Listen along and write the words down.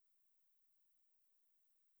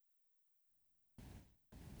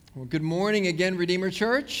Well, good morning again, Redeemer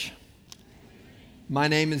Church. My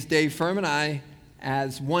name is Dave Furman. I,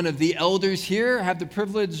 as one of the elders here, have the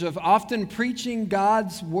privilege of often preaching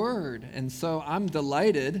God's Word. And so I'm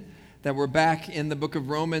delighted that we're back in the book of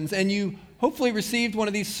Romans. And you hopefully received one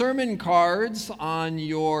of these sermon cards on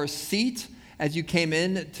your seat as you came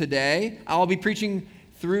in today. I'll be preaching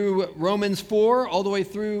through Romans 4 all the way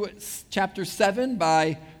through chapter 7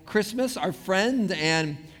 by Christmas. Our friend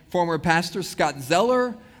and former pastor Scott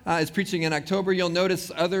Zeller is preaching in October. You'll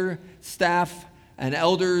notice other staff and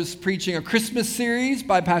elders preaching a Christmas series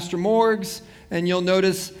by Pastor Morgs, and you'll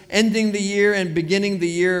notice ending the year and beginning the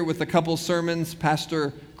year with a couple sermons,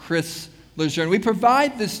 Pastor Chris Lejeune. We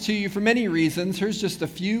provide this to you for many reasons. Here's just a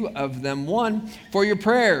few of them. One, for your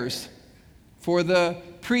prayers, for the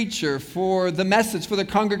preacher, for the message, for the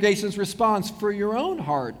congregation's response, for your own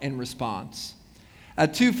heart and response.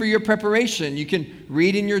 Two, for your preparation. You can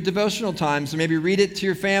read in your devotional times, or maybe read it to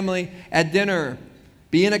your family at dinner.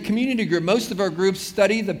 Be in a community group. Most of our groups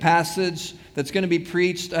study the passage that's going to be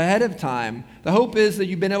preached ahead of time. The hope is that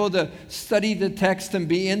you've been able to study the text and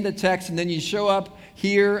be in the text, and then you show up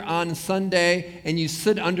here on Sunday and you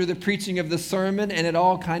sit under the preaching of the sermon, and it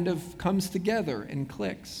all kind of comes together and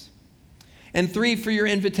clicks. And three, for your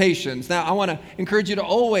invitations. Now, I want to encourage you to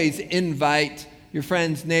always invite your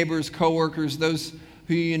friends, neighbors, coworkers, those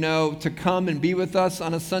who you know, to come and be with us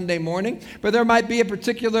on a Sunday morning. But there might be a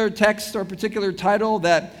particular text or a particular title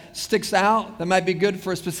that sticks out that might be good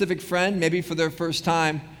for a specific friend, maybe for their first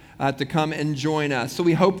time to come and join us. So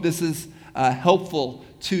we hope this is helpful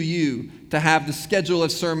to you to have the schedule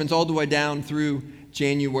of sermons all the way down through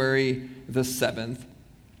January the 7th.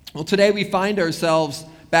 Well, today we find ourselves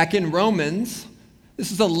back in Romans.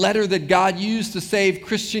 This is a letter that God used to save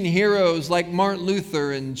Christian heroes like Martin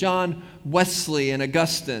Luther and John Wesley and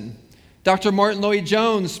Augustine. Dr. Martin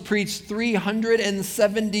Lloyd-Jones preached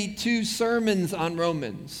 372 sermons on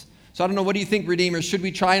Romans. So I don't know, what do you think, Redeemers? Should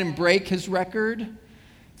we try and break his record? I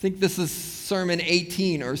think this is sermon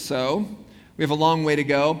 18 or so. We have a long way to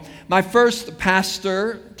go. My first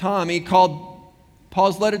pastor, Tommy, called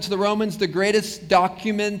Paul's letter to the Romans the greatest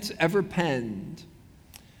document ever penned.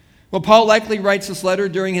 Well, Paul likely writes this letter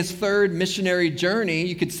during his third missionary journey.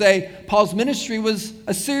 You could say Paul's ministry was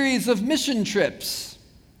a series of mission trips.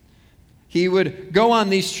 He would go on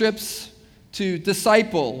these trips to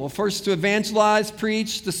disciple. Well, first to evangelize,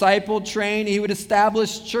 preach, disciple, train. He would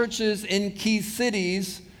establish churches in key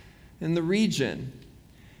cities in the region.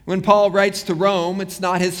 When Paul writes to Rome, it's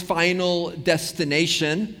not his final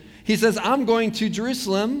destination. He says, I'm going to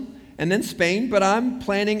Jerusalem and then Spain, but I'm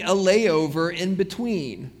planning a layover in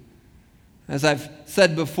between. As I've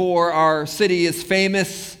said before, our city is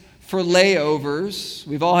famous for layovers.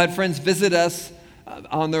 We've all had friends visit us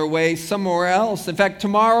on their way somewhere else. In fact,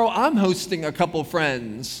 tomorrow I'm hosting a couple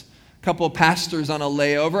friends, a couple pastors on a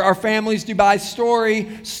layover. Our family's Dubai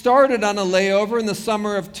story started on a layover in the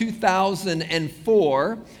summer of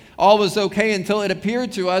 2004. All was okay until it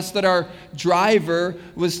appeared to us that our driver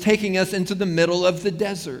was taking us into the middle of the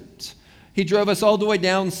desert. He drove us all the way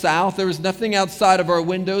down south. There was nothing outside of our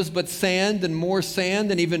windows but sand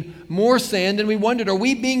and even more sand. And we wondered, are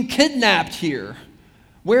we being kidnapped here?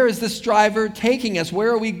 Where is this driver taking us?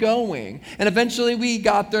 Where are we going? And eventually we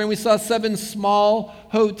got there and we saw 7 small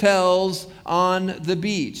hotels on the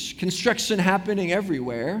beach. Construction happening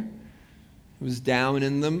everywhere. It was down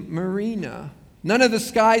in the marina. None of the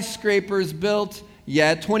skyscrapers built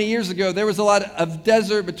yet. 20 years ago, there was a lot of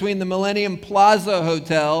desert between the Millennium Plaza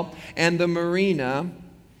Hotel and the marina.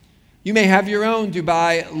 You may have your own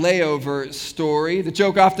Dubai layover story. The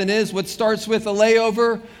joke often is what starts with a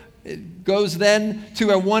layover, it goes then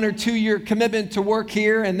to a 1 or 2 year commitment to work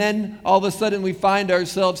here, and then all of a sudden we find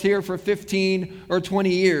ourselves here for 15 or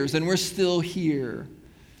 20 years, and we're still here.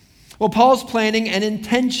 Well, Paul's planning an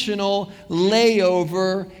intentional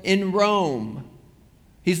layover in Rome.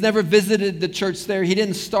 He's never visited the church there. He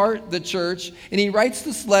didn't start the church. And he writes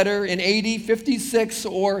this letter in AD 56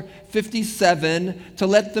 or 57 to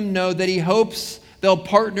let them know that he hopes they'll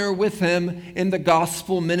partner with him in the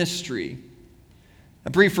gospel ministry.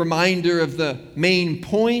 A brief reminder of the main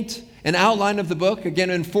point, an outline of the book,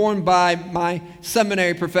 again informed by my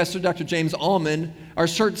seminary professor, Dr. James Allman. Our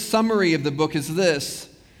short summary of the book is this: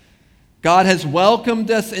 God has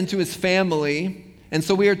welcomed us into his family, and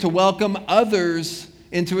so we are to welcome others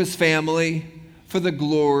into his family for the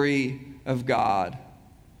glory of God.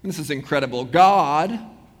 This is incredible. God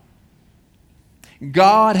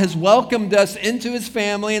has welcomed us into his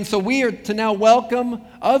family, and so we are to now welcome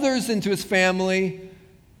others into his family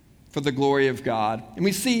for the glory of God. And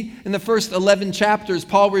we see in the first 11 chapters,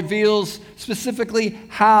 Paul reveals specifically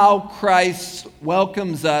how Christ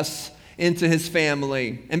welcomes us into his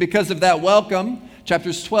family. And because of that welcome,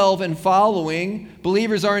 chapters 12 and following,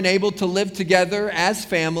 believers are enabled to live together as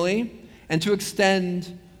family and to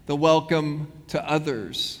extend the welcome to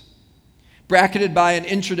others. Bracketed by an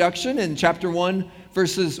introduction in chapter 1,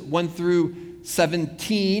 verses 1 through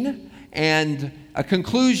 17, and a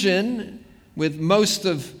conclusion with most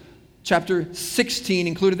of chapter 16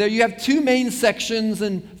 included there, you have two main sections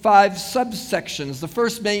and 5 subsections. The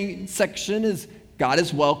first main section is God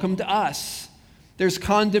has welcomed us. There's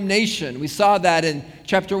condemnation. We saw that in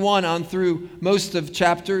chapter 1 on through most of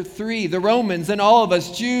chapter 3. The Romans and all of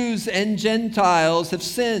us, Jews and Gentiles, have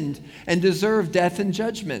sinned and deserve death and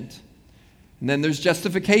judgment. And then there's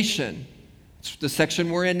justification. It's the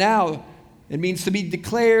section we're in now. It means to be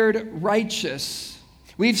declared righteous.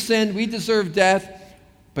 We've sinned, we deserve death,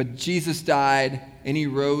 but Jesus died and he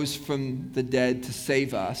rose from the dead to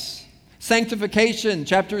save us. Sanctification,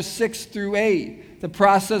 chapters 6 through 8, the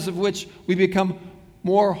process of which we become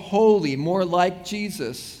more holy, more like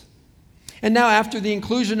Jesus. And now after the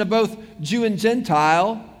inclusion of both Jew and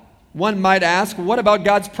Gentile, one might ask, what about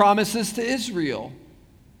God's promises to Israel?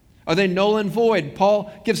 Are they null and void?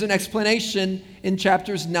 Paul gives an explanation in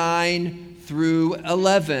chapters 9 through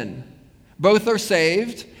 11. Both are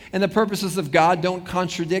saved, and the purposes of God don't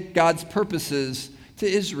contradict God's purposes to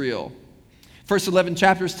Israel. First 11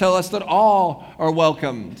 chapters tell us that all are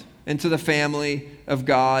welcomed into the family of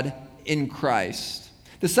God in Christ.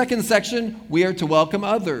 The second section, we are to welcome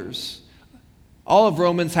others. All of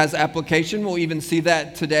Romans has application. We'll even see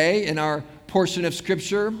that today in our portion of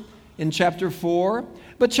Scripture in chapter 4.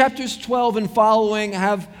 But chapters 12 and following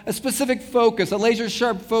have a specific focus, a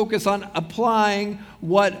laser-sharp focus on applying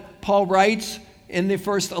what Paul writes in the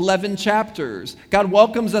first 11 chapters. God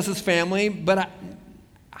welcomes us as family, but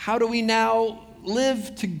how do we now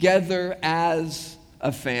live together as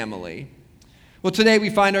a family? Well, today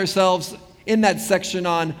we find ourselves in that section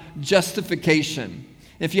on justification.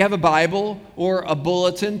 If you have a Bible or a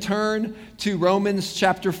bulletin, turn to Romans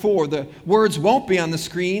chapter 4. The words won't be on the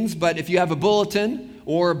screens, but if you have a bulletin,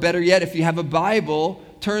 or better yet, if you have a Bible,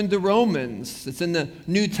 turn to Romans. It's in the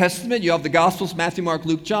New Testament. You have the Gospels, Matthew, Mark,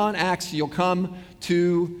 Luke, John, Acts. You'll come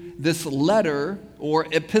to this letter or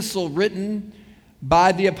epistle written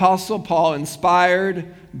by the Apostle Paul,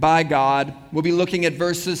 inspired by God. We'll be looking at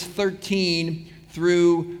verses 13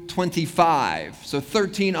 through 25. So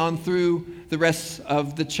 13 on through the rest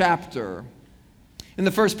of the chapter. In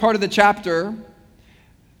the first part of the chapter,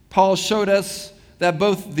 Paul showed us that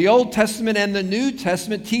both the Old Testament and the New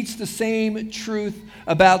Testament teach the same truth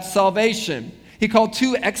about salvation. He called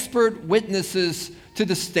 2 expert witnesses to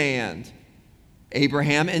the stand,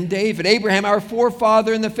 Abraham and David. Abraham, our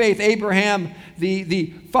forefather in the faith. Abraham,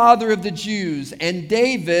 the father of the Jews. And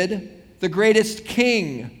David, the greatest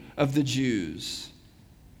king of the Jews.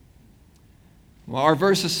 Well, our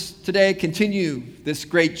verses today continue this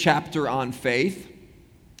great chapter on faith.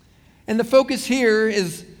 And the focus here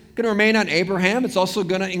is going to remain on Abraham. It's also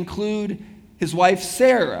going to include his wife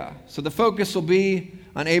Sarah. So the focus will be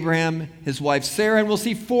on Abraham, his wife Sarah, and we'll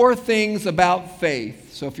see 4 things about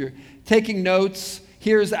faith. So if you're taking notes,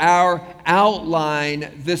 here's our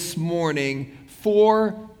outline this morning.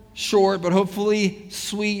 4 short but hopefully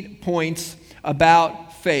sweet points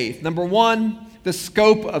about faith. Number 1, the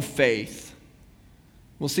scope of faith.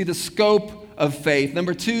 We'll see the scope of faith.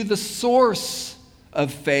 Number 2, the source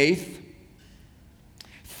of faith.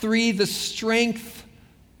 3, the strength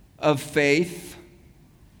of faith.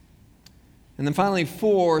 And then finally,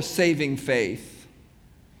 4, saving faith.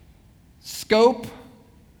 Scope,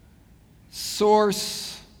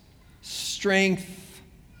 source, strength,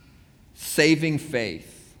 saving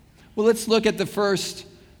faith. Well, let's look at the first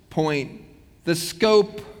point, the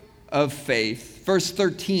scope of faith. Verse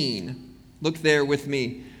 13. Look there with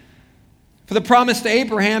me. For the promise to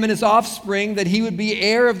Abraham and his offspring that he would be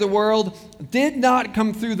heir of the world did not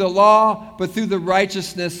come through the law, but through the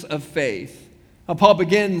righteousness of faith. Now, Paul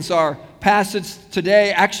begins our passage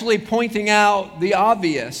today actually pointing out the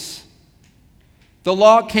obvious. The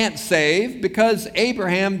law can't save because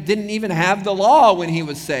Abraham didn't even have the law when he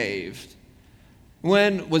was saved.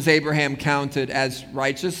 When was Abraham counted as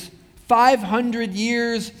righteous? 500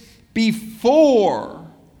 years before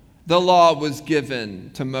the law was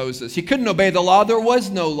given to Moses. He couldn't obey the law. There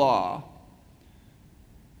was no law.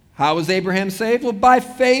 How was Abraham saved? Well, by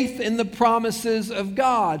faith in the promises of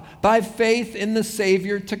God, by faith in the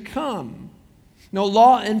Savior to come. No,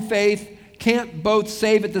 law and faith can't both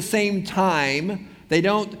save at the same time. They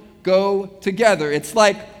don't go together. It's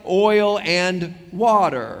like oil and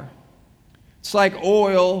water. It's like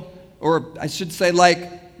oil, or I should say like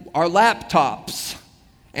our laptops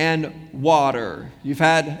and water. You've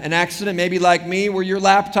had an accident, maybe like me, where your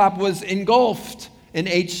laptop was engulfed in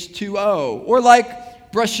H2O, or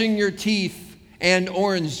like brushing your teeth and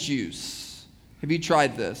orange juice. Have you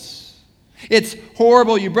tried this? It's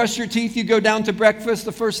horrible. You brush your teeth, you go down to breakfast,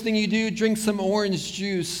 the first thing you do, drink some orange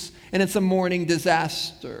juice, and it's a morning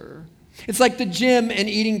disaster. It's like the gym and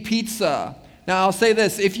eating pizza. Now, I'll say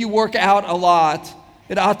this, if you work out a lot,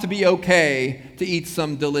 it ought to be okay to eat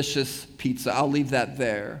some delicious pizza. I'll leave that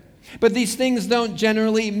there. But these things don't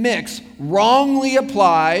generally mix. Wrongly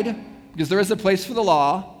applied, because there is a place for the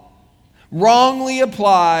law, wrongly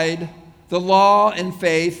applied, the law and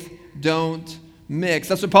faith don't mix.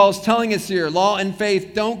 That's what Paul is telling us here. Law and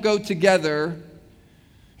faith don't go together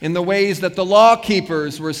in the ways that the law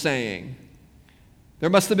keepers were saying. There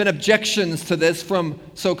must have been objections to this from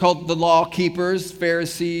so-called the law keepers,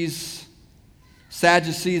 Pharisees,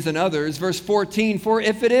 Sadducees, and others. Verse 14, for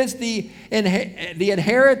if it is the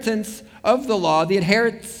inheritance of the law, the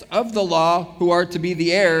adherents of the law who are to be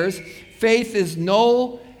the heirs, faith is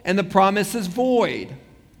null and the promise is void.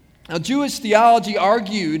 Now, Jewish theology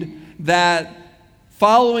argued that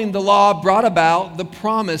following the law brought about the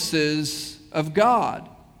promises of God.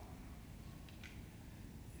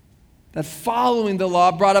 That following the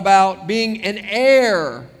law brought about being an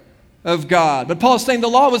heir of God. But Paul is saying the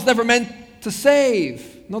law was never meant to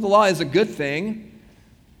save. No, the law is a good thing.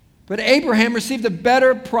 But Abraham received a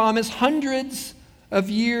better promise hundreds of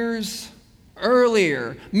years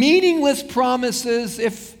earlier. Meaningless promises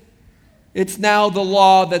if it's now the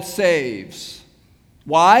law that saves.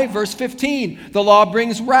 Why? Verse 15, the law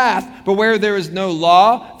brings wrath, but where there is no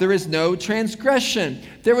law, there is no transgression.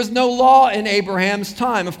 There was no law in Abraham's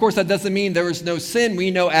time. Of course, that doesn't mean there was no sin. We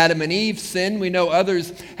know Adam and Eve sinned. We know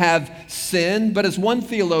others have sinned. But as one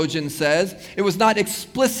theologian says, it was not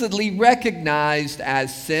explicitly recognized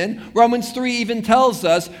as sin. Romans 3 even tells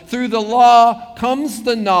us, through the law comes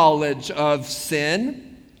the knowledge of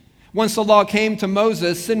sin. Once the law came to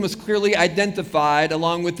Moses, sin was clearly identified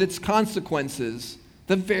along with its consequences.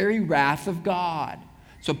 The very wrath of God.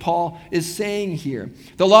 So Paul is saying here,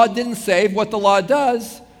 the law didn't save. What the law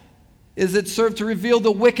does is it served to reveal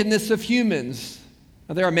the wickedness of humans.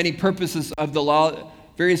 Now, there are many purposes of the law,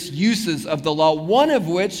 various uses of the law, one of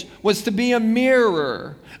which was to be a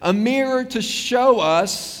mirror to show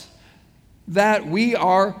us that we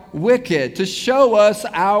are wicked, to show us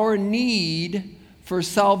our need for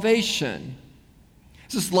salvation.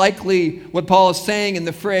 This is likely what Paul is saying in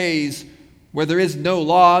the phrase, where there is no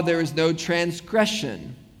law, there is no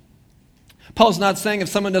transgression. Paul's not saying if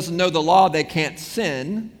someone doesn't know the law, they can't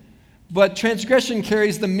sin. But transgression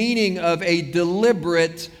carries the meaning of a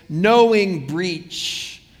deliberate, knowing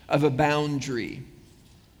breach of a boundary.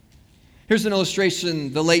 Here's an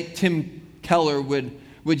illustration the late Tim Keller would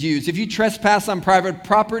use. If you trespass on private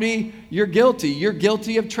property, you're guilty. You're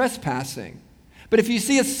guilty of trespassing. But if you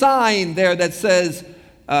see a sign there that says,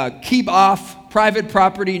 keep off private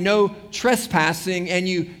property, no trespassing, and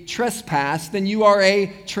you trespass, then you are a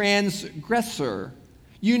transgressor.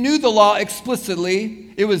 You knew the law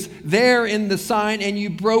explicitly. It was there in the sign, and you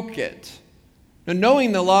broke it. Now,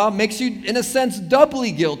 knowing the law makes you, in a sense,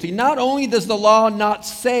 doubly guilty. Not only does the law not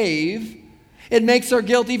save, it makes our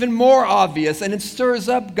guilt even more obvious, and it stirs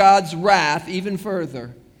up God's wrath even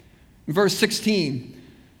further. In verse 16,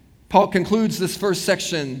 Paul concludes this first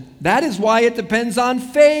section. That is why it depends on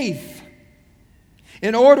faith,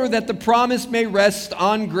 in order that the promise may rest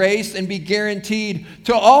on grace and be guaranteed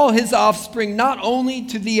to all his offspring, not only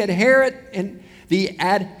to the adherent,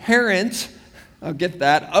 I'll get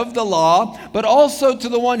that, of the law, but also to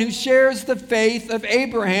the one who shares the faith of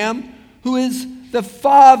Abraham, who is the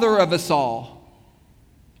father of us all.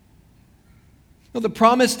 Well, the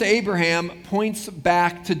promise to Abraham points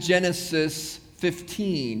back to Genesis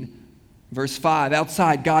 15. Verse 5,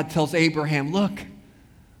 outside, God tells Abraham, look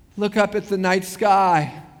up at the night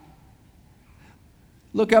sky.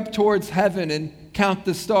 Look up towards heaven and count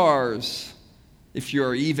the stars, if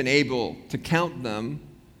you're even able to count them.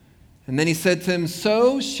 And then he said to him,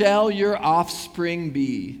 so shall your offspring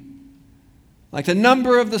be, like the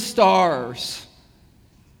number of the stars.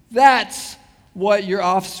 That's what your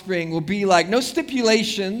offspring will be like. No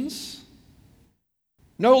stipulations,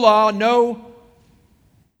 no law, no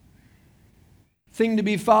thing to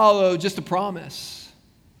be followed, just a promise.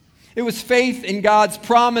 It was faith in God's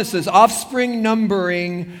promises, offspring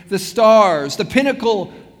numbering the stars, the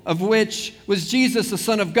pinnacle of which was Jesus, the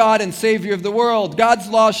Son of God and Savior of the world. God's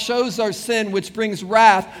law shows our sin, which brings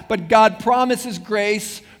wrath, but God promises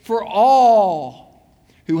grace for all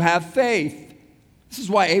who have faith. This is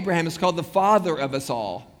why Abraham is called the father of us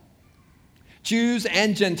all. Jews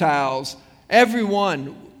and Gentiles,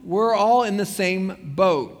 everyone, we're all in the same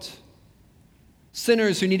boat.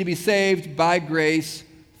 Sinners who need to be saved by grace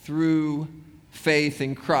through faith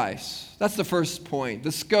in Christ. That's the first point,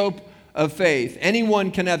 the scope of faith.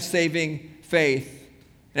 Anyone can have saving faith,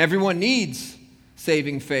 and everyone needs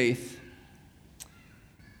saving faith.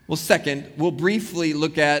 Well, second, we'll briefly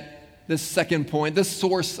look at this second point, the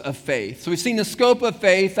source of faith. So we've seen the scope of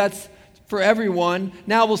faith, that's for everyone.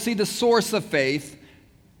 Now we'll see the source of faith,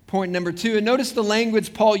 point number 2. And notice the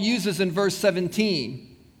language Paul uses in verse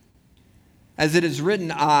 17. As it is written,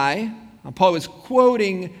 Paul is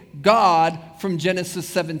quoting God from Genesis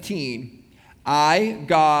 17. I,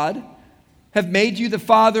 God, have made you the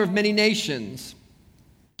father of many nations.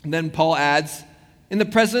 And then Paul adds, in the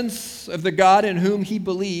presence of the God in whom he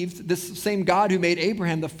believed, this same God who made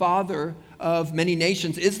Abraham the father of many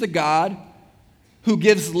nations is the God who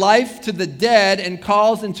gives life to the dead and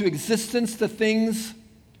calls into existence the things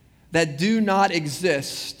that do not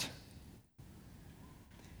exist.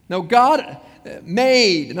 Now, God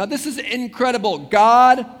made. Now, this is incredible.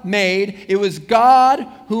 God made. It was God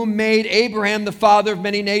who made Abraham the father of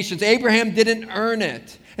many nations. Abraham didn't earn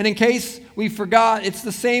it. And in case we forgot, it's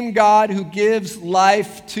the same God who gives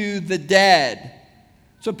life to the dead.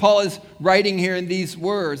 That's what Paul is writing here in these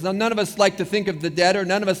words. Now, none of us like to think of the dead, or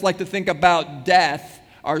none of us like to think about death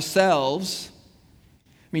ourselves.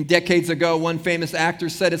 I mean, decades ago, one famous actor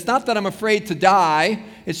said, it's not that I'm afraid to die,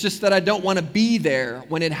 it's just that I don't want to be there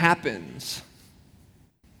when it happens.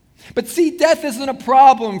 But see, death isn't a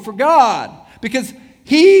problem for God because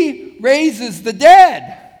He raises the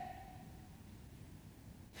dead.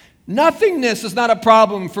 Nothingness is not a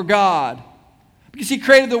problem for God because He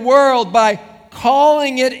created the world by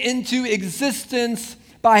calling it into existence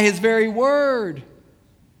by His very word.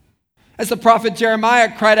 As the prophet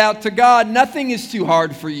Jeremiah cried out to God, nothing is too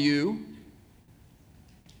hard for you.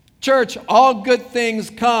 Church, all good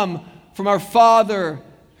things come from our Father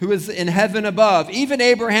who is in heaven above. Even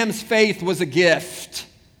Abraham's faith was a gift.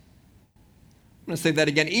 I'm going to say that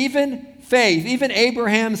again. Even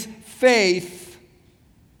Abraham's faith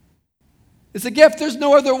is a gift. There's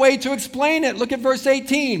no other way to explain it. Look at verse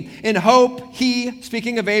 18. In hope, he,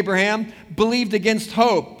 speaking of Abraham, believed against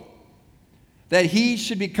hope that he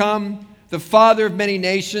should become the father of many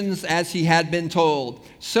nations, as he had been told.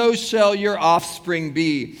 So shall your offspring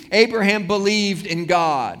be. Abraham believed in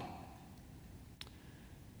God.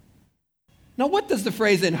 Now, what does the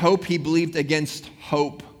phrase in hope he believed against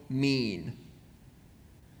hope mean?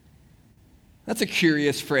 That's a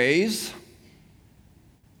curious phrase.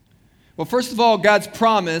 Well, first of all, God's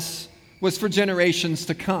promise was for generations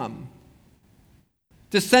to come.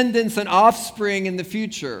 Descendants and offspring in the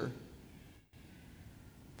future.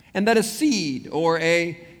 And that a seed or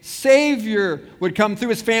a Savior would come through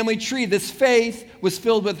his family tree. This faith was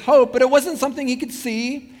filled with hope, but it wasn't something he could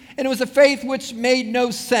see, and it was a faith which made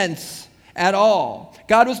no sense at all.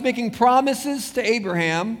 God was making promises to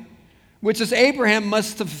Abraham, which as Abraham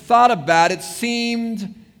must have thought about, it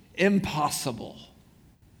seemed impossible.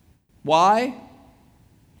 Why?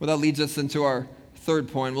 Well, that leads us into our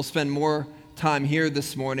third point. We'll spend more time here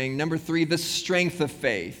this morning. Number 3, the strength of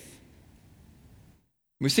faith.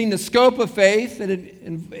 We've seen the scope of faith, and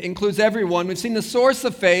it includes everyone. We've seen the source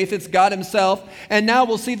of faith, it's God himself. And now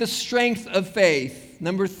we'll see the strength of faith.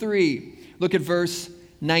 Number 3, look at verse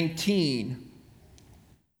 19.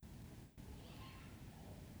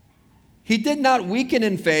 He did not weaken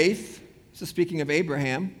in faith. This is speaking of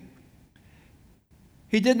Abraham.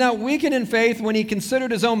 He did not weaken in faith when he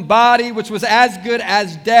considered his own body, which was as good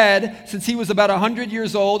as dead, since he was about 100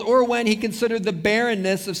 years old, or when he considered the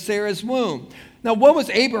barrenness of Sarah's womb. Now, what was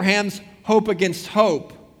Abraham's hope against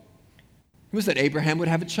hope? It was that Abraham would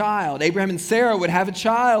have a child. Abraham and Sarah would have a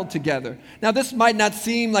child together. Now, this might not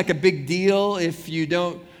seem like a big deal if you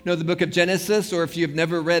don't know the book of Genesis or if you've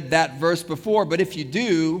never read that verse before, but if you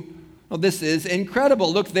do, well, this is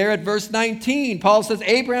incredible. Look there at verse 19. Paul says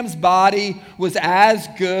Abraham's body was as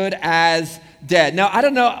good as dead. Now, I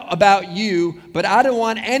don't know about you, but I don't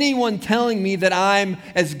want anyone telling me that I'm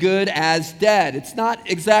as good as dead. It's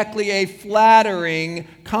not exactly a flattering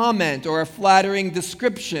comment or a flattering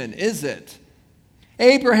description, is it?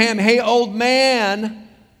 Abraham, hey, old man,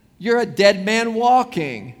 you're a dead man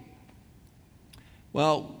walking.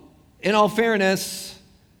 Well, in all fairness,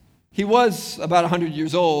 he was about 100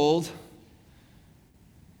 years old.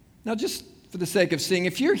 Now, just for the sake of seeing,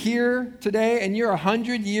 if you're here today and you're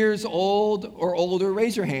 100 years old or older,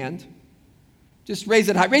 raise your hand. Just raise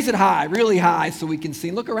it high, really high, so we can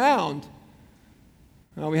see. Look around.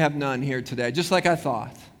 Oh, we have none here today, just like I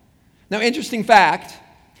thought. Now, interesting fact,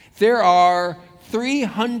 there are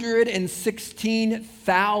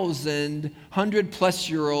 316,000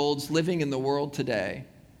 100-plus-year-olds living in the world today.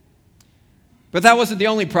 But that wasn't the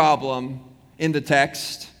only problem in the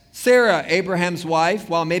text. Sarah, Abraham's wife,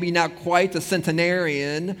 while maybe not quite a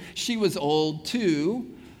centenarian, she was old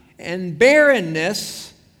too. And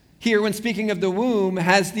barrenness, here when speaking of the womb,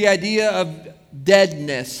 has the idea of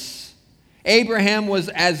deadness. Abraham was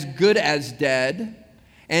as good as dead,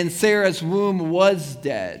 and Sarah's womb was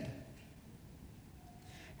dead.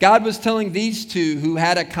 God was telling these two who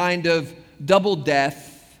had a kind of double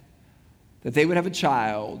death that they would have a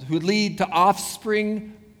child who would lead to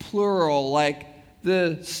offspring plural, like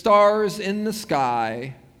the stars in the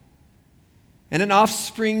sky, and an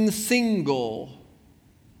offspring single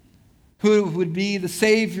who would be the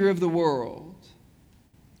Savior of the world.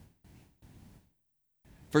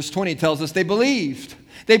 Verse 20 tells us they believed.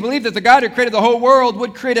 They believed that the God who created the whole world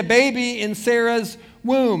would create a baby in Sarah's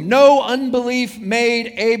womb. No unbelief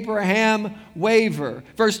made Abraham waver.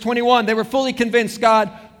 Verse 21, they were fully convinced God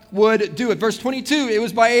would do it. Verse 22, it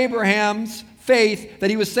was by Abraham's faith that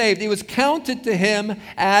he was saved. It was counted to him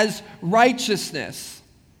as righteousness.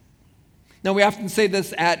 Now, we often say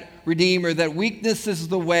this at Redeemer, that weakness is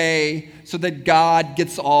the way so that God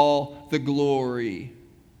gets all the glory.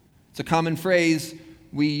 It's a common phrase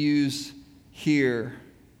we use here.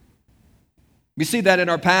 We see that in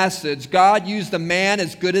our passage. God used a man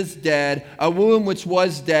as good as dead, a womb which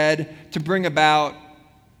was dead, to bring about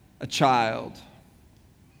a child.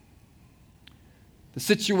 The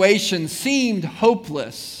situation seemed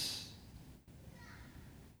hopeless.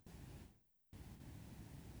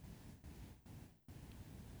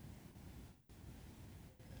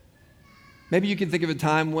 Maybe you can think of a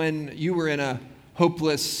time when you were in a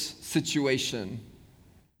hopeless situation.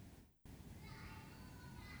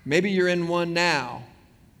 Maybe you're in one now.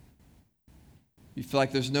 You feel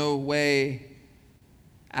like there's no way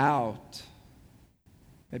out.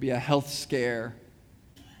 Maybe a health scare,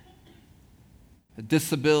 a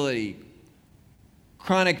disability,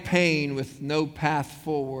 chronic pain with no path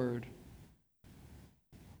forward.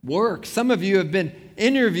 Work. Some of you have been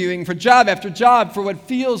interviewing for job after job for what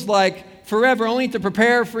feels like forever, only to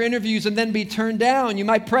prepare for interviews and then be turned down. You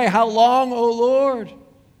might pray, "How long, O Lord?"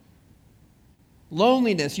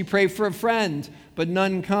 Loneliness. You pray for a friend, but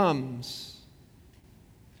none comes.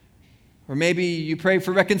 Or maybe you pray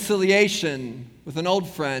for reconciliation with an old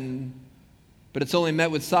friend, but it's only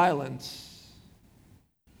met with silence.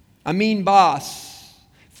 A mean boss,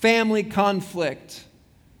 family conflict,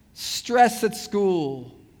 stress at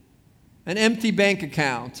school, an empty bank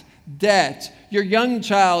account, debt, your young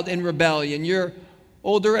child in rebellion, your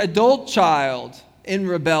older adult child in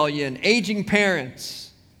rebellion, aging parents.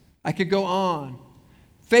 I could go on.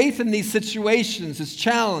 Faith in these situations is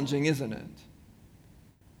challenging, isn't it?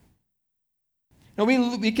 Now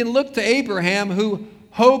we can look to Abraham, who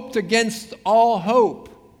hoped against all hope.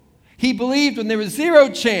 He believed when there was zero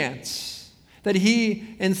chance that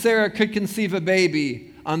he and Sarah could conceive a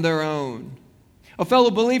baby on their own. A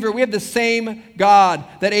fellow believer, we have the same God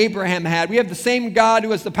that Abraham had. We have the same God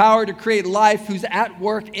who has the power to create life, who's at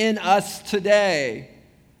work in us today.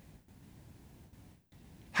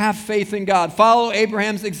 Have faith in God. Follow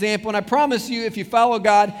Abraham's example. And I promise you, if you follow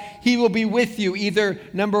God, He will be with you. Either,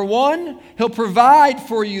 number one, He'll provide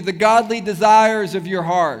for you the godly desires of your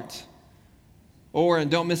heart. Or, and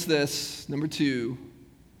don't miss this, number two,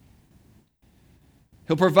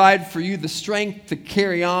 He'll provide for you the strength to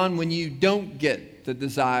carry on when you don't get the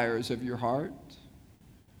desires of your heart,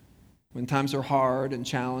 when times are hard and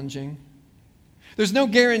challenging. There's no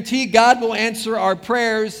guarantee God will answer our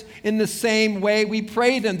prayers in the same way we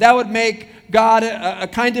pray them. That would make God a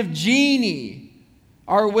kind of genie.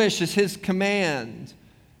 Our wish is His command.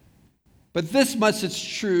 But this much is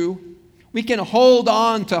true. We can hold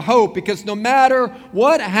on to hope, because no matter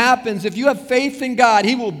what happens, if you have faith in God,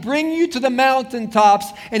 He will bring you to the mountaintops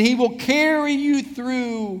and He will carry you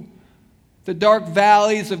through the dark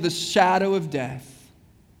valleys of the shadow of death.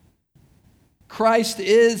 Christ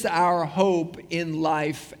is our hope in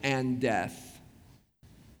life and death.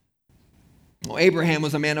 Well, Abraham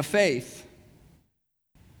was a man of faith.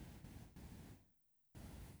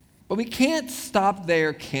 But we can't stop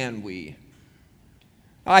there, can we?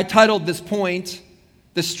 I titled this point,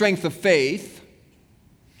 "The Strength of Faith."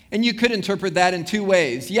 And you could interpret that in two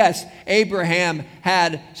ways. Yes, Abraham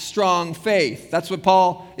had strong faith. That's what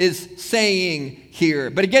Paul is saying here.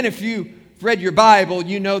 But again, if you read your Bible,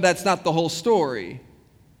 you know that's not the whole story. It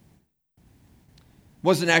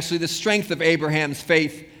wasn't actually the strength of Abraham's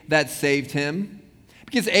faith that saved him,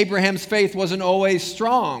 because Abraham's faith wasn't always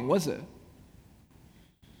strong, was it?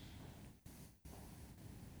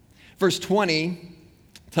 Verse 20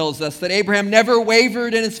 tells us that Abraham never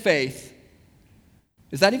wavered in his faith.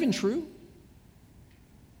 Is that even true?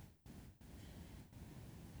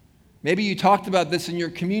 Maybe you talked about this in your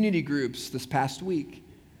community groups this past week.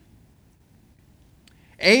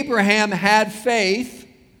 Abraham had faith,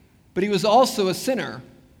 but he was also a sinner.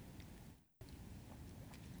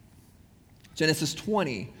 Genesis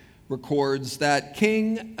 20 records that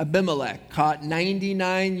King Abimelech caught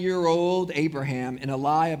 99-year-old Abraham in a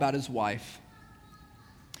lie about his wife.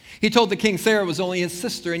 He told the king Sarah was only his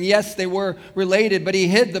sister, and yes, they were related, but he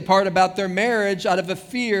hid the part about their marriage out of a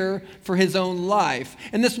fear for his own life.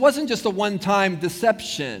 And this wasn't just a one-time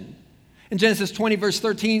deception. In Genesis 20, verse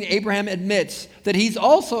 13, Abraham admits that he's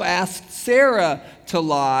also asked Sarah to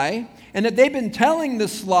lie, and that they've been telling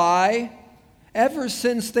this lie ever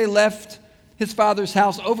since they left his father's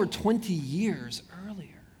house over 20 years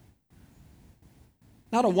earlier.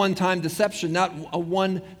 Not a one-time deception, not a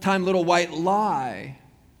one-time little white lie.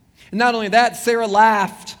 And not only that, Sarah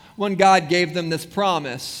laughed when God gave them this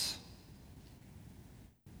promise.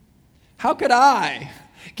 How could I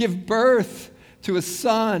give birth to a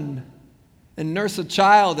son and nurse a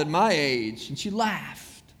child at my age? And she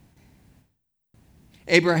laughed.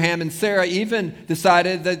 Abraham and Sarah even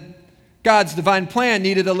decided that God's divine plan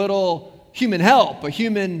needed a little human help, a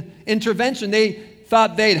human intervention. They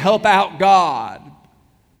thought they'd help out God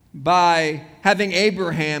by having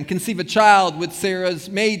Abraham conceive a child with Sarah's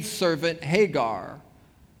maidservant Hagar.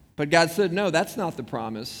 But God said, no, that's not the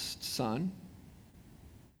promised son.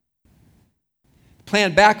 The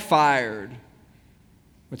plan backfired,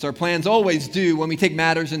 which our plans always do when we take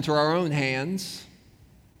matters into our own hands.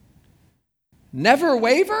 Never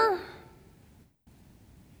waver?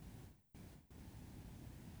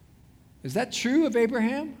 Is that true of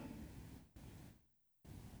Abraham?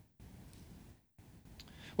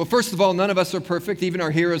 Well, first of all, none of us are perfect, even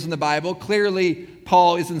our heroes in the Bible. Clearly,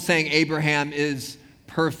 Paul isn't saying Abraham is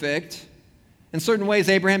perfect. In certain ways,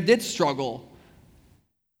 Abraham did struggle.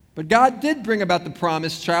 But God did bring about the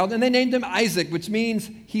promised child, and they named him Isaac, which means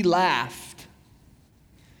he laughed.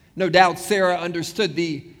 No doubt Sarah understood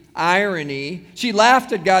the irony. She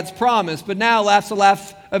laughed at God's promise, but now laughs a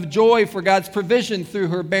laugh of joy for God's provision through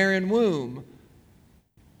her barren womb.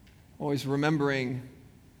 Always remembering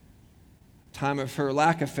time of her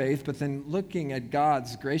lack of faith, but then looking at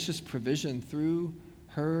God's gracious provision through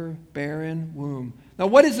her barren womb. Now,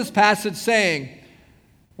 what is this passage saying?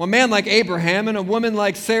 Well, a man like Abraham and a woman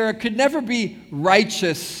like Sarah could never be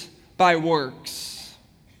righteous by works.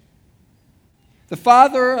 The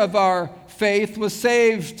father of our faith was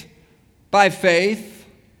saved by faith,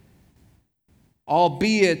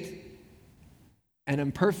 albeit an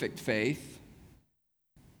imperfect faith.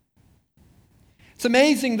 It's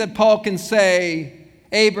amazing that Paul can say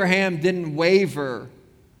Abraham didn't waver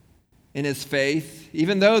in his faith,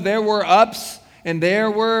 even though there were ups and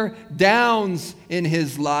there were downs in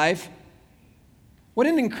his life. What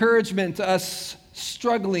an encouragement to us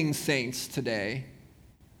struggling saints today.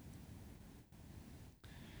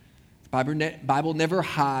 The Bible never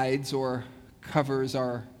hides or covers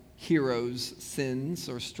our heroes' sins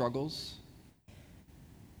or struggles.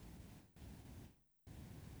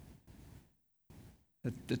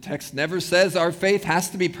 The text never says our faith has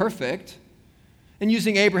to be perfect. And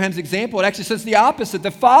using Abraham's example, it actually says the opposite. The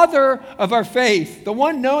father of our faith, the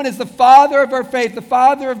one known as the father of our faith, the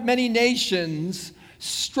father of many nations,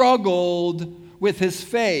 struggled with his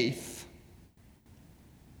faith.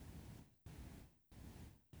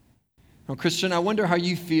 Now, Christian, I wonder how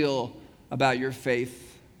you feel about your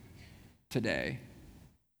faith today.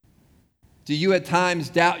 Do you at times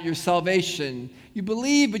doubt your salvation? You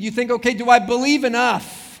believe, but you think, okay, do I believe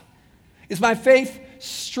enough? Is my faith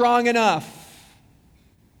strong enough?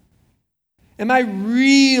 Am I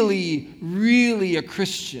really, really a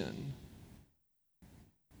Christian?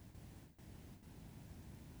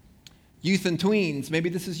 Youth and tweens, maybe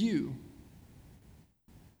this is you.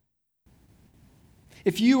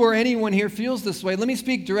 If you or anyone here feels this way, let me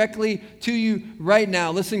speak directly to you right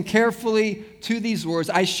now. Listen carefully to these words.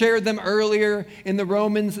 I shared them earlier in the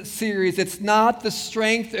Romans series. It's not the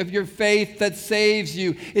strength of your faith that saves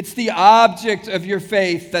you. It's the object of your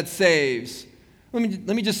faith that saves. Let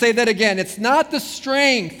me just say that again. It's not the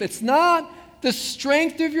strength. It's not the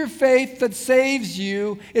strength of your faith that saves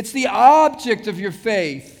you. It's the object of your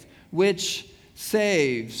faith which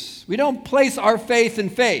saves. We don't place our faith in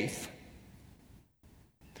faith.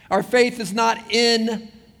 Our faith is not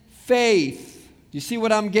in faith. Do you see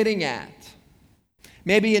what I'm getting at?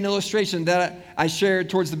 Maybe an illustration that I shared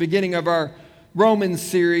towards the beginning of our Romans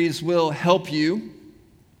series will help you.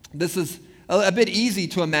 This is a bit easy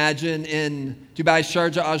to imagine in Dubai,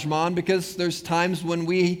 Sharjah, Ajman, because there's times when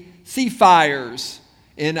we see fires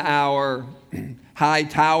in our high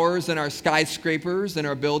towers and our skyscrapers and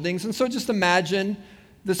our buildings. And so just imagine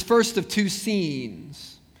this first of two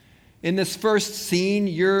scenes. In this first scene,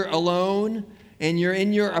 you're alone and you're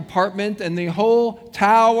in your apartment and the whole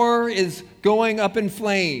tower is going up in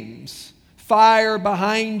flames. Fire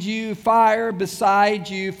behind you, fire beside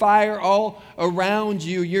you, fire all around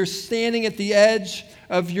you. You're standing at the edge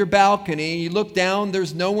of your balcony. You look down,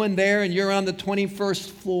 there's no one there, and you're on the 21st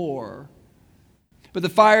floor. But the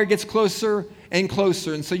fire gets closer and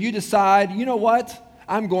closer, and so you decide, you know what?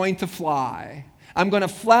 I'm going to fly. I'm going to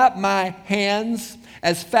flap my hands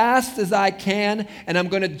as fast as I can, and I'm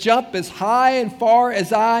going to jump as high and far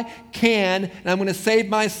as I can, and I'm going to save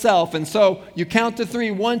myself. And so you count to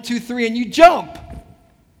 3, 1, 2, 3, and you jump.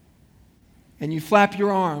 And you flap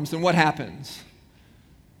your arms, and what happens?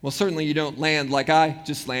 Well, certainly you don't land like I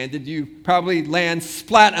just landed. You probably land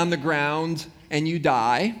splat on the ground, and you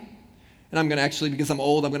die. And I'm going to actually, because I'm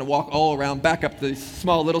old, I'm going to walk all around, back up these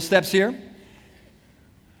small little steps here.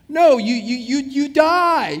 No, you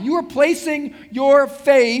die. You are placing your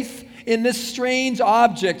faith in this strange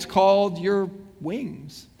object called your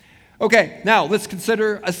wings. Okay, now let's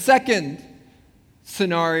consider a second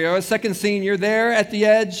scenario, a second scene. You're there at the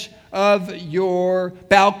edge of your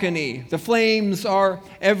balcony. The flames are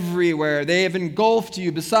everywhere. They have engulfed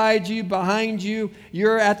you, beside you, behind you.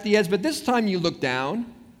 You're at the edge, but this time you look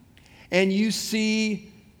down and you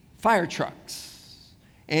see fire trucks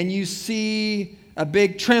and you see a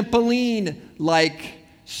big trampoline-like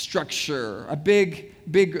structure, a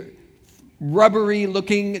big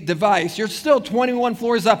rubbery-looking device. You're still 21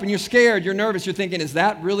 floors up and you're scared, you're nervous, you're thinking, is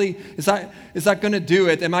that going to do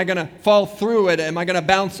it? Am I going to fall through it? Am I going to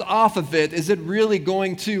bounce off of it? Is it really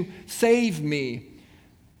going to save me?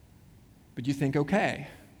 But you think, okay,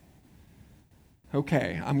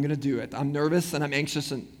 I'm going to do it. I'm nervous and I'm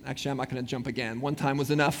anxious, and actually I'm not going to jump again. One time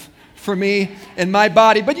was enough for me and my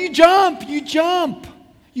body. But you jump, and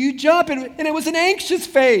it was an anxious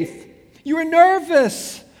faith. You were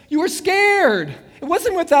nervous. You were scared. It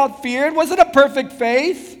wasn't without fear. It wasn't a perfect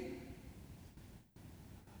faith.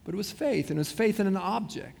 But it was faith, and it was faith in an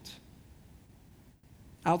object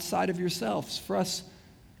outside of yourselves. For us,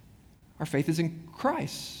 our faith is in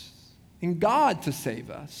Christ, in God to save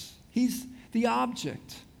us. He's the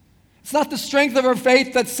object. It's not the strength of our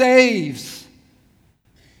faith that saves.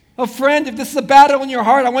 Oh, friend, if this is a battle in your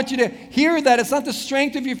heart, I want you to hear that. It's not the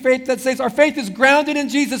strength of your faith that saves. Our faith is grounded in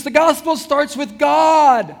Jesus. The gospel starts with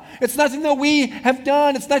God. It's nothing that we have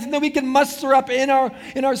done. It's nothing that we can muster up in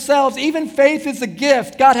ourselves. Even faith is a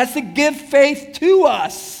gift. God has to give faith to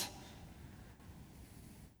us.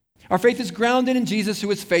 Our faith is grounded in Jesus,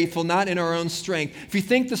 who is faithful, not in our own strength. If you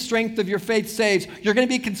think the strength of your faith saves, you're going to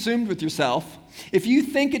be consumed with yourself. If you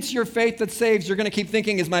think it's your faith that saves, you're going to keep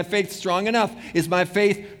thinking, is my faith strong enough? Is my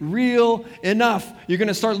faith real enough? You're going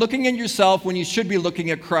to start looking at yourself when you should be looking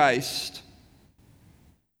at Christ.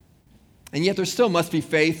 And yet there still must be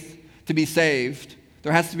faith to be saved.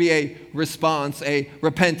 There has to be a response, a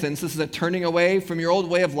repentance. This is a turning away from your old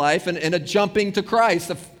way of life and a jumping to Christ,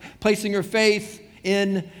 of placing your faith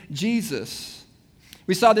in Jesus.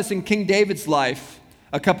 We saw this in King David's life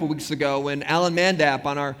a couple weeks ago when Alan Mandap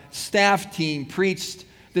on our staff team preached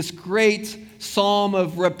this great psalm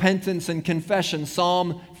of repentance and confession,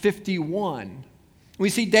 Psalm 51. We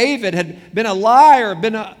see David had been a liar,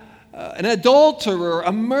 been an adulterer,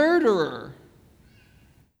 a murderer.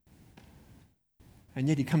 And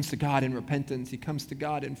yet he comes to God in repentance. He comes to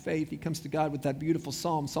God in faith. He comes to God with that beautiful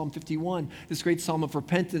psalm, Psalm 51, this great psalm of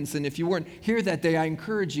repentance. And if you weren't here that day, I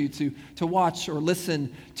encourage you to watch or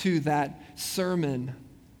listen to that sermon.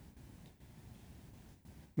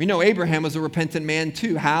 We know Abraham was a repentant man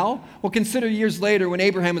too. How? Well, consider years later when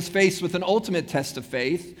Abraham was faced with an ultimate test of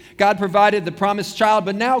faith. God provided the promised child,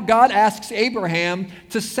 but now God asks Abraham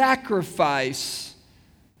to sacrifice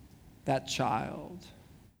that child.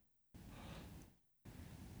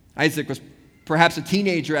 Isaac was perhaps a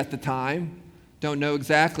teenager at the time. Don't know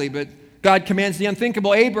exactly, but God commands the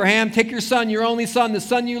unthinkable. Abraham, take your son, your only son, the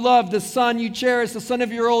son you love, the son you cherish, the son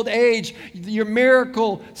of your old age, your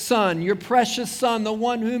miracle son, your precious son, the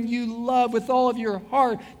one whom you love with all of your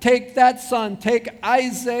heart. Take that son, take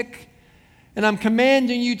Isaac, and I'm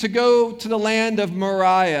commanding you to go to the land of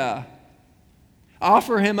Moriah.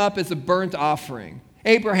 Offer him up as a burnt offering.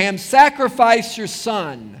 Abraham, sacrifice your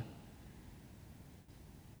son.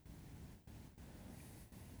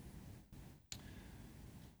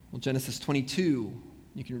 Well, Genesis 22,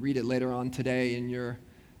 you can read it later on today in your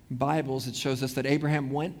Bibles. It shows us that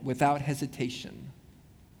Abraham went without hesitation.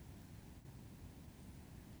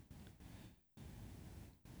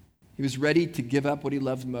 He was ready to give up what he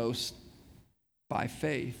loved most by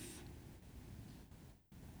faith.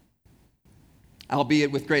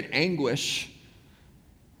 Albeit with great anguish,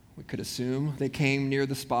 we could assume, they came near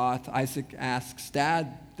the spot. Isaac asks,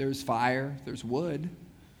 "Dad, there's fire, there's wood,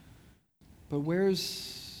 but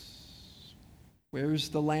where's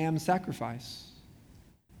the lamb sacrifice?"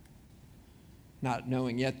 Not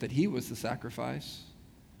knowing yet that he was the sacrifice.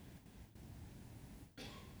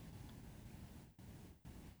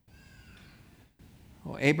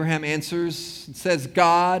 Well, Abraham answers and says,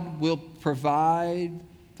 "God will provide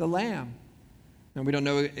the lamb." And we don't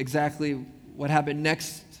know exactly what happened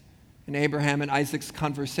next in Abraham and Isaac's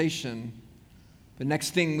conversation. But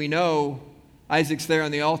next thing we know, Isaac's there on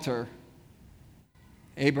the altar.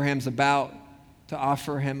 Abraham's about to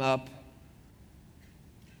offer him up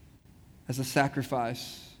as a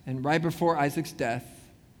sacrifice. And right before Isaac's death,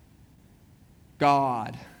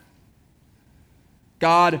 God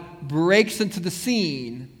breaks into the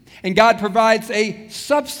scene, and God provides a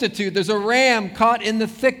substitute. There's a ram caught in the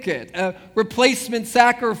thicket, a replacement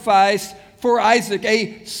sacrifice for Isaac,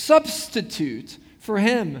 a substitute for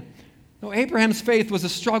him. No, Abraham's faith was a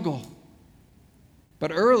struggle.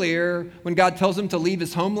 But earlier, when God tells him to leave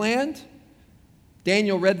his homeland,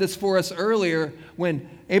 Daniel read this for us earlier, when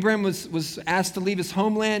Abraham was asked to leave his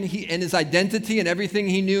homeland and his identity and everything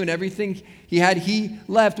he knew and everything he had, he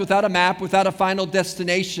left without a map, without a final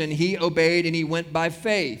destination. He obeyed and he went by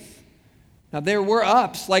faith. Now there were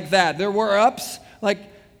ups like that. There were ups like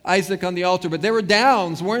Isaac on the altar, but there were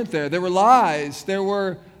downs, weren't there? There were lies. There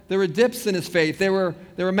were dips in his faith. There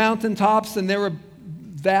were mountaintops and there were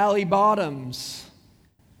valley bottoms.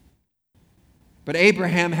 But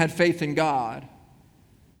Abraham had faith in God.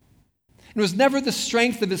 It was never the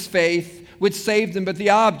strength of his faith which saved him, but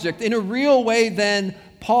the object. In a real way, then,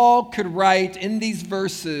 Paul could write in these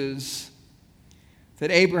verses that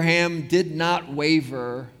Abraham did not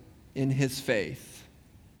waver in his faith.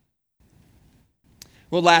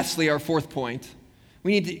 Well, lastly, our fourth point,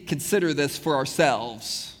 we need to consider this for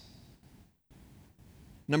ourselves.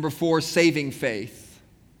 Number 4, saving faith.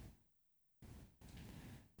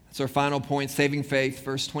 That's our final point, saving faith,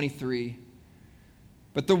 verse 23.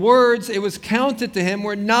 But the words, "it was counted to him,"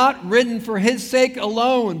 were not written for his sake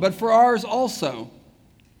alone, but for ours also.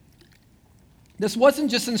 This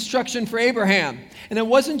wasn't just instruction for Abraham, and it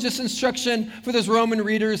wasn't just instruction for those Roman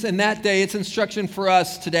readers in that day. It's instruction for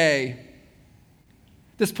us today.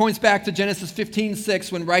 This points back to Genesis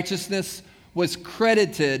 15:6, when righteousness was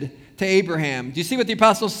credited to Abraham. Do you see what the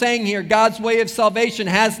apostle's saying here? God's way of salvation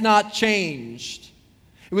has not changed.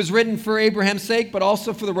 It was written for Abraham's sake, but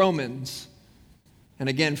also for the Romans. And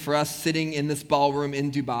again, for us sitting in this ballroom in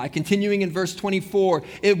Dubai. Continuing in verse 24,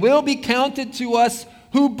 "It will be counted to us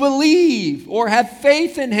who believe or have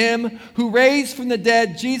faith in him who raised from the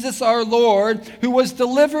dead Jesus our Lord, who was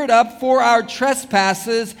delivered up for our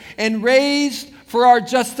trespasses and raised for our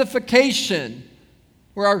justification,"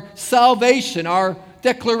 or our salvation, our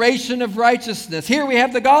declaration of righteousness. Here we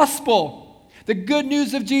have the gospel, the good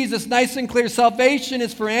news of Jesus, nice and clear. Salvation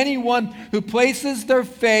is for anyone who places their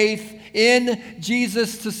faith in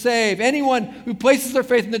Jesus to save. Anyone who places their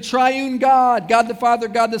faith in the triune God, God the Father,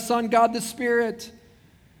 God the Son, God the Spirit,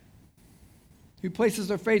 who places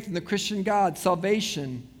their faith in the Christian God,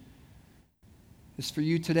 salvation is for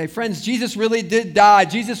you today. Friends, Jesus really did die.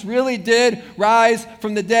 Jesus really did rise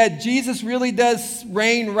from the dead. Jesus really does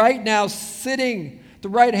reign right now, sitting at the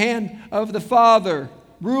right hand of the Father,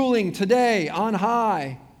 ruling today on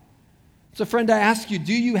high. So friend, I ask you,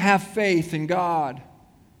 do you have faith in God?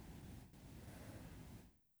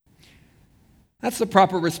 That's the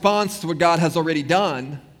proper response to what God has already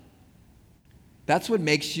done. That's what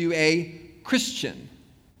makes you a Christian.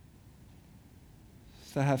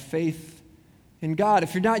 To have faith in God.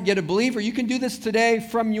 If you're not yet a believer, you can do this today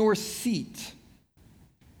from your seat,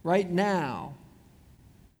 right now.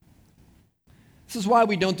 This is why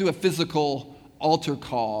we don't do a physical altar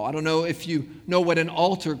call. I don't know if you know what an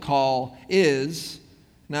altar call is.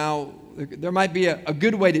 Now, there might be a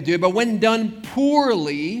good way to do it, but when done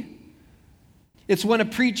poorly, it's when a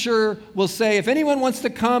preacher will say, if anyone wants to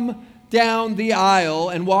come down the aisle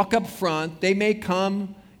and walk up front, they may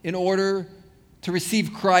come in order to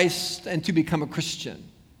receive Christ and to become a Christian.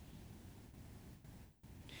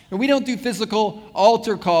 And we don't do physical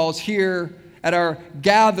altar calls here at our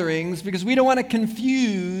gatherings because we don't want to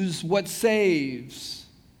confuse what saves.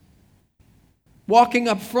 Walking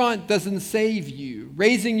up front doesn't save you.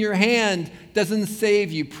 Raising your hand doesn't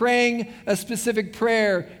save you. Praying a specific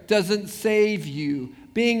prayer doesn't save you.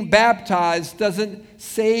 Being baptized doesn't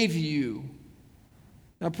save you.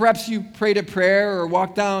 Now, perhaps you prayed a prayer or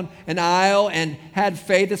walked down an aisle and had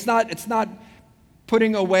faith. It's not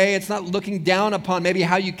putting away, it's not looking down upon maybe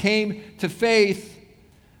how you came to faith.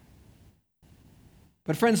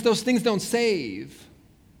 But friends, those things don't save.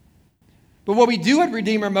 But what we do at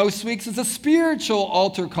Redeemer most weeks is a spiritual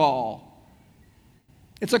altar call.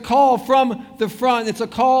 It's a call from the front. It's a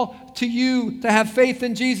call to you to have faith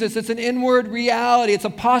in Jesus. It's an inward reality. It's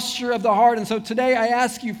a posture of the heart. And so today I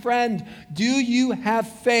ask you, friend, do you have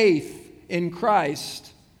faith in Christ?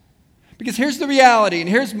 Because here's the reality, and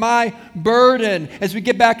here's my burden as we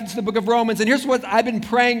get back into the book of Romans, and here's what I've been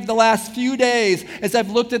praying the last few days as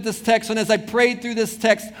I've looked at this text and as I prayed through this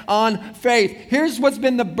text on faith. Here's what's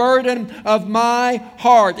been the burden of my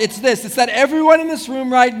heart. It's this. It's that everyone in this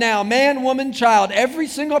room right now, man, woman, child, every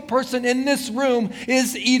single person in this room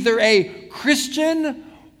is either a Christian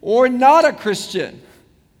or not a Christian.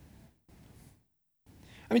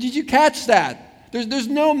 I mean, did you catch that? There's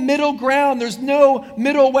no middle ground. There's no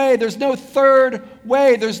middle way. There's no third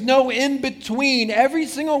way. There's no in-between. Every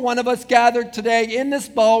single one of us gathered today in this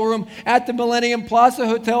ballroom at the Millennium Plaza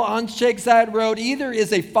Hotel on Sheikh Zayed Road either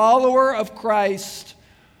is a follower of Christ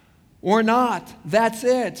or not. That's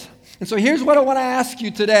it. And so here's what I want to ask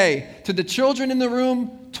you today. To the children in the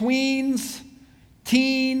room, tweens,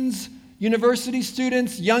 teens, university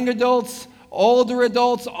students, young adults, older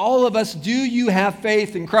adults, all of us, do you have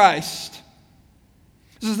faith in Christ?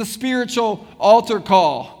 This is the spiritual altar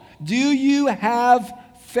call. Do you have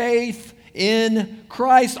faith in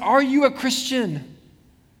Christ? Are you a Christian?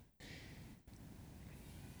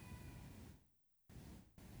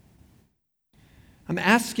 I'm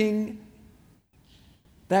asking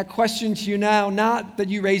that question to you now, not that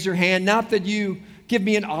you raise your hand, not that you give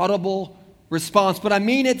me an audible response, but I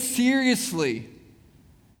mean it seriously.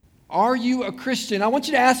 Are you a Christian? I want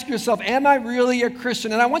you to ask yourself, am I really a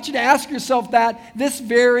Christian? And I want you to ask yourself that this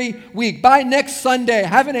very week. By next Sunday,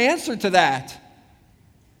 have an answer to that.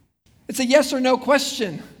 It's a yes or no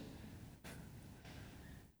question.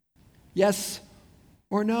 Yes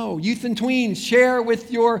or no. Youth and tweens, share with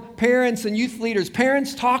your parents and youth leaders.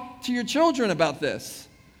 Parents, talk to your children about this.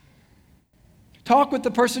 Talk with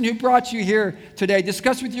the person who brought you here today.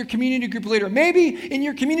 Discuss with your community group leader. Maybe in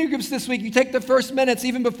your community groups this week, you take the first minutes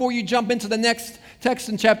even before you jump into the next text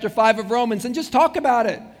in chapter 5 of Romans and just talk about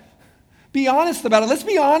it. Be honest about it. Let's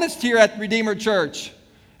be honest here at Redeemer Church.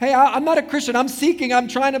 Hey, I'm not a Christian. I'm seeking. I'm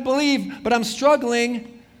trying to believe, but I'm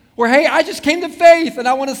struggling. Or, hey, I just came to faith and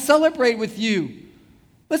I want to celebrate with you.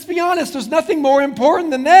 Let's be honest. There's nothing more important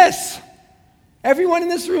than this. Everyone in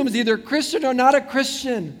this room is either a Christian or not a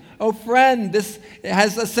Christian. Oh, friend, this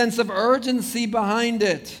has a sense of urgency behind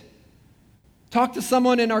it. Talk to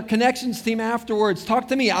someone in our connections team afterwards. Talk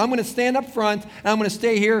to me. I'm going to stand up front, and I'm going to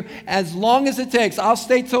stay here as long as it takes. I'll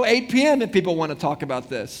stay till 8 p.m. if people want to talk about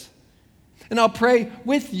this. And I'll pray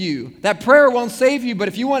with you. That prayer won't save you, but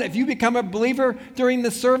if you become a believer during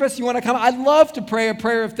the service, you want to come, I'd love to pray a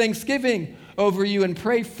prayer of thanksgiving over you and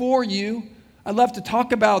pray for you. I'd love to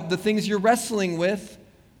talk about the things you're wrestling with.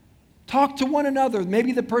 Talk to one another,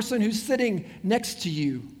 maybe the person who's sitting next to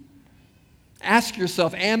you. Ask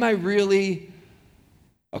yourself, am I really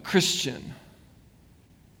a Christian?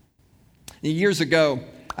 Years ago,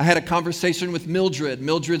 I had a conversation with Mildred.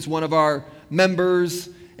 Mildred's one of our members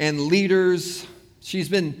and leaders. She had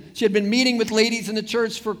been meeting with ladies in the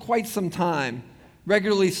church for quite some time,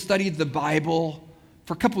 regularly studied the Bible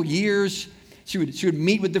for a couple years. She would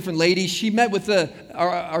meet with different ladies. She met with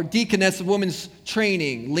our deaconess of women's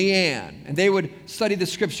training, Leanne, and they would study the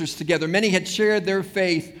scriptures together. Many had shared their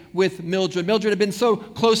faith with Mildred. Mildred had been so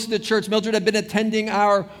close to the church. Mildred had been attending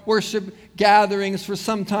our worship gatherings for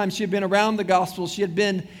some time. She had been around the gospel. She had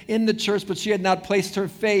been in the church, but she had not placed her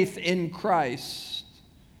faith in Christ.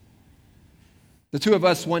 The two of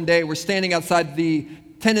us one day were standing outside the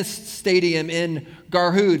tennis stadium in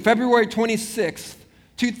Garhoud, February 26th.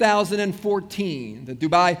 2014. The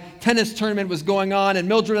Dubai tennis tournament was going on, and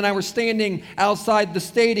Mildred and I were standing outside the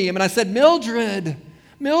stadium. And I said, Mildred,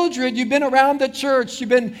 you've been around the church.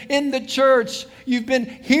 You've been in the church. You've been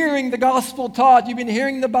hearing the gospel taught. You've been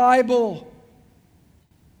hearing the Bible.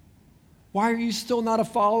 Why are you still not a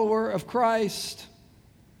follower of Christ?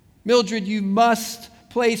 Mildred, you must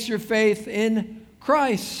place your faith in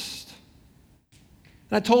Christ.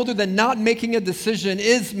 And I told her that not making a decision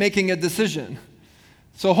is making a decision.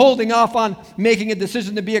 So holding off on making a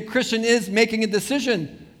decision to be a Christian is making a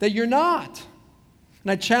decision that you're not.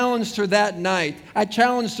 And I challenged her that night. I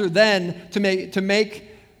challenged her then to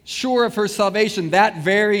make sure of her salvation that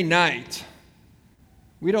very night.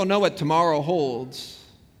 We don't know what tomorrow holds.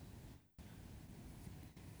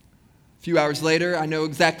 A few hours later, I know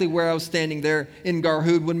exactly where I was standing there in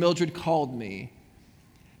Garhoud when Mildred called me.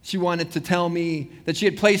 She wanted to tell me that she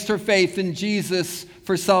had placed her faith in Jesus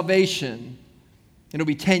for salvation. It'll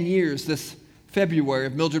be 10 years this February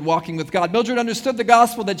of Mildred walking with God. Mildred understood the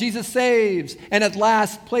gospel that Jesus saves and at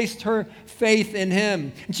last placed her faith in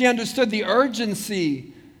him. And she understood the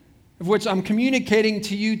urgency of which I'm communicating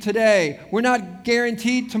to you today. We're not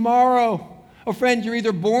guaranteed tomorrow. Oh, friend, you're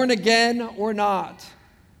either born again or not.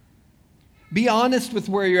 Be honest with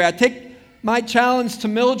where you're at. Take my challenge to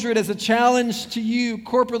Mildred as a challenge to you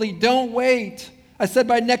corporately. Don't wait. I said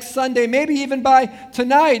by next Sunday, maybe even by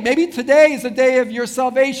tonight. Maybe today is the day of your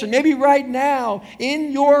salvation. Maybe right now,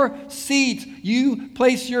 in your seat, you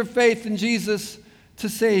place your faith in Jesus to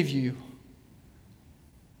save you.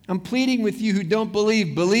 I'm pleading with you who don't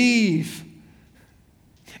believe. Believe.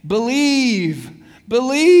 Believe.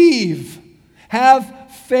 Believe.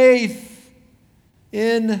 Have faith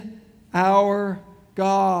in our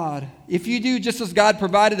God. If you do, just as God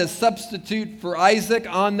provided a substitute for Isaac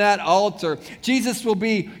on that altar, Jesus will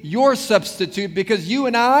be your substitute because you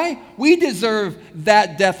and I, we deserve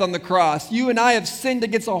that death on the cross. You and I have sinned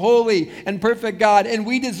against a holy and perfect God, and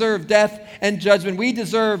we deserve death and judgment. We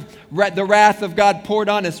deserve the wrath of God poured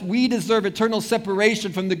on us. We deserve eternal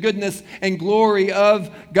separation from the goodness and glory of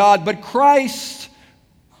God. But Christ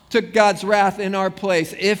took God's wrath in our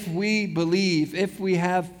place if we believe, if we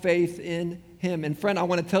have faith in him. And friend, I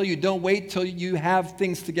want to tell you, don't wait till you have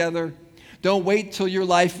things together. Don't wait till your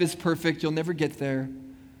life is perfect. You'll never get there.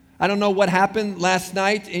 I don't know what happened last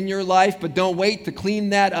night in your life, but don't wait to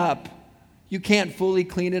clean that up. You can't fully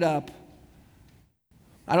clean it up.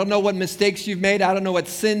 I don't know what mistakes you've made. I don't know what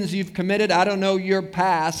sins you've committed. I don't know your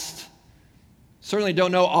past. Certainly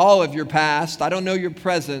don't know all of your past. I don't know your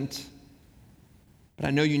present. But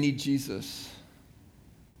I know you need Jesus.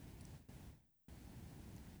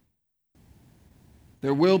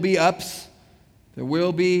 There will be ups. There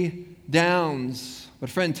will be downs. But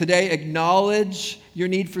friend, today acknowledge your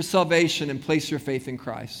need for salvation and place your faith in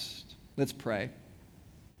Christ. Let's pray.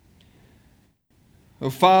 Oh,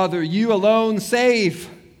 Father, you alone save.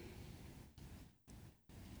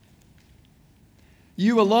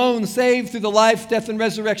 You alone save through the life, death, and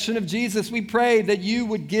resurrection of Jesus. We pray that you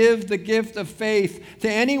would give the gift of faith to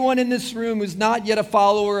anyone in this room who's not yet a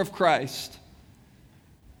follower of Christ.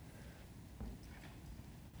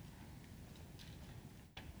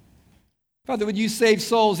 Father, would you save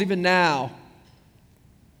souls even now?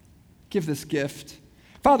 Give this gift.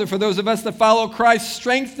 Father, for those of us that follow Christ,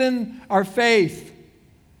 strengthen our faith.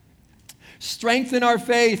 Strengthen our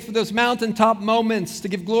faith for those mountaintop moments to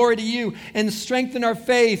give glory to you, and strengthen our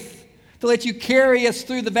faith to let you carry us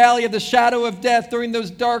through the valley of the shadow of death during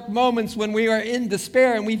those dark moments when we are in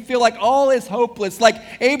despair and we feel like all is hopeless, like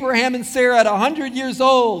Abraham and Sarah at 100 years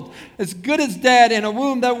old, as good as dead in a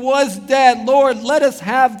womb that was dead. Lord, let us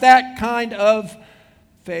have that kind of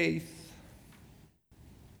faith.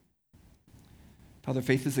 Father,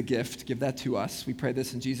 faith is a gift. Give that to us. We pray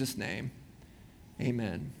this in Jesus' name.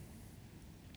 Amen.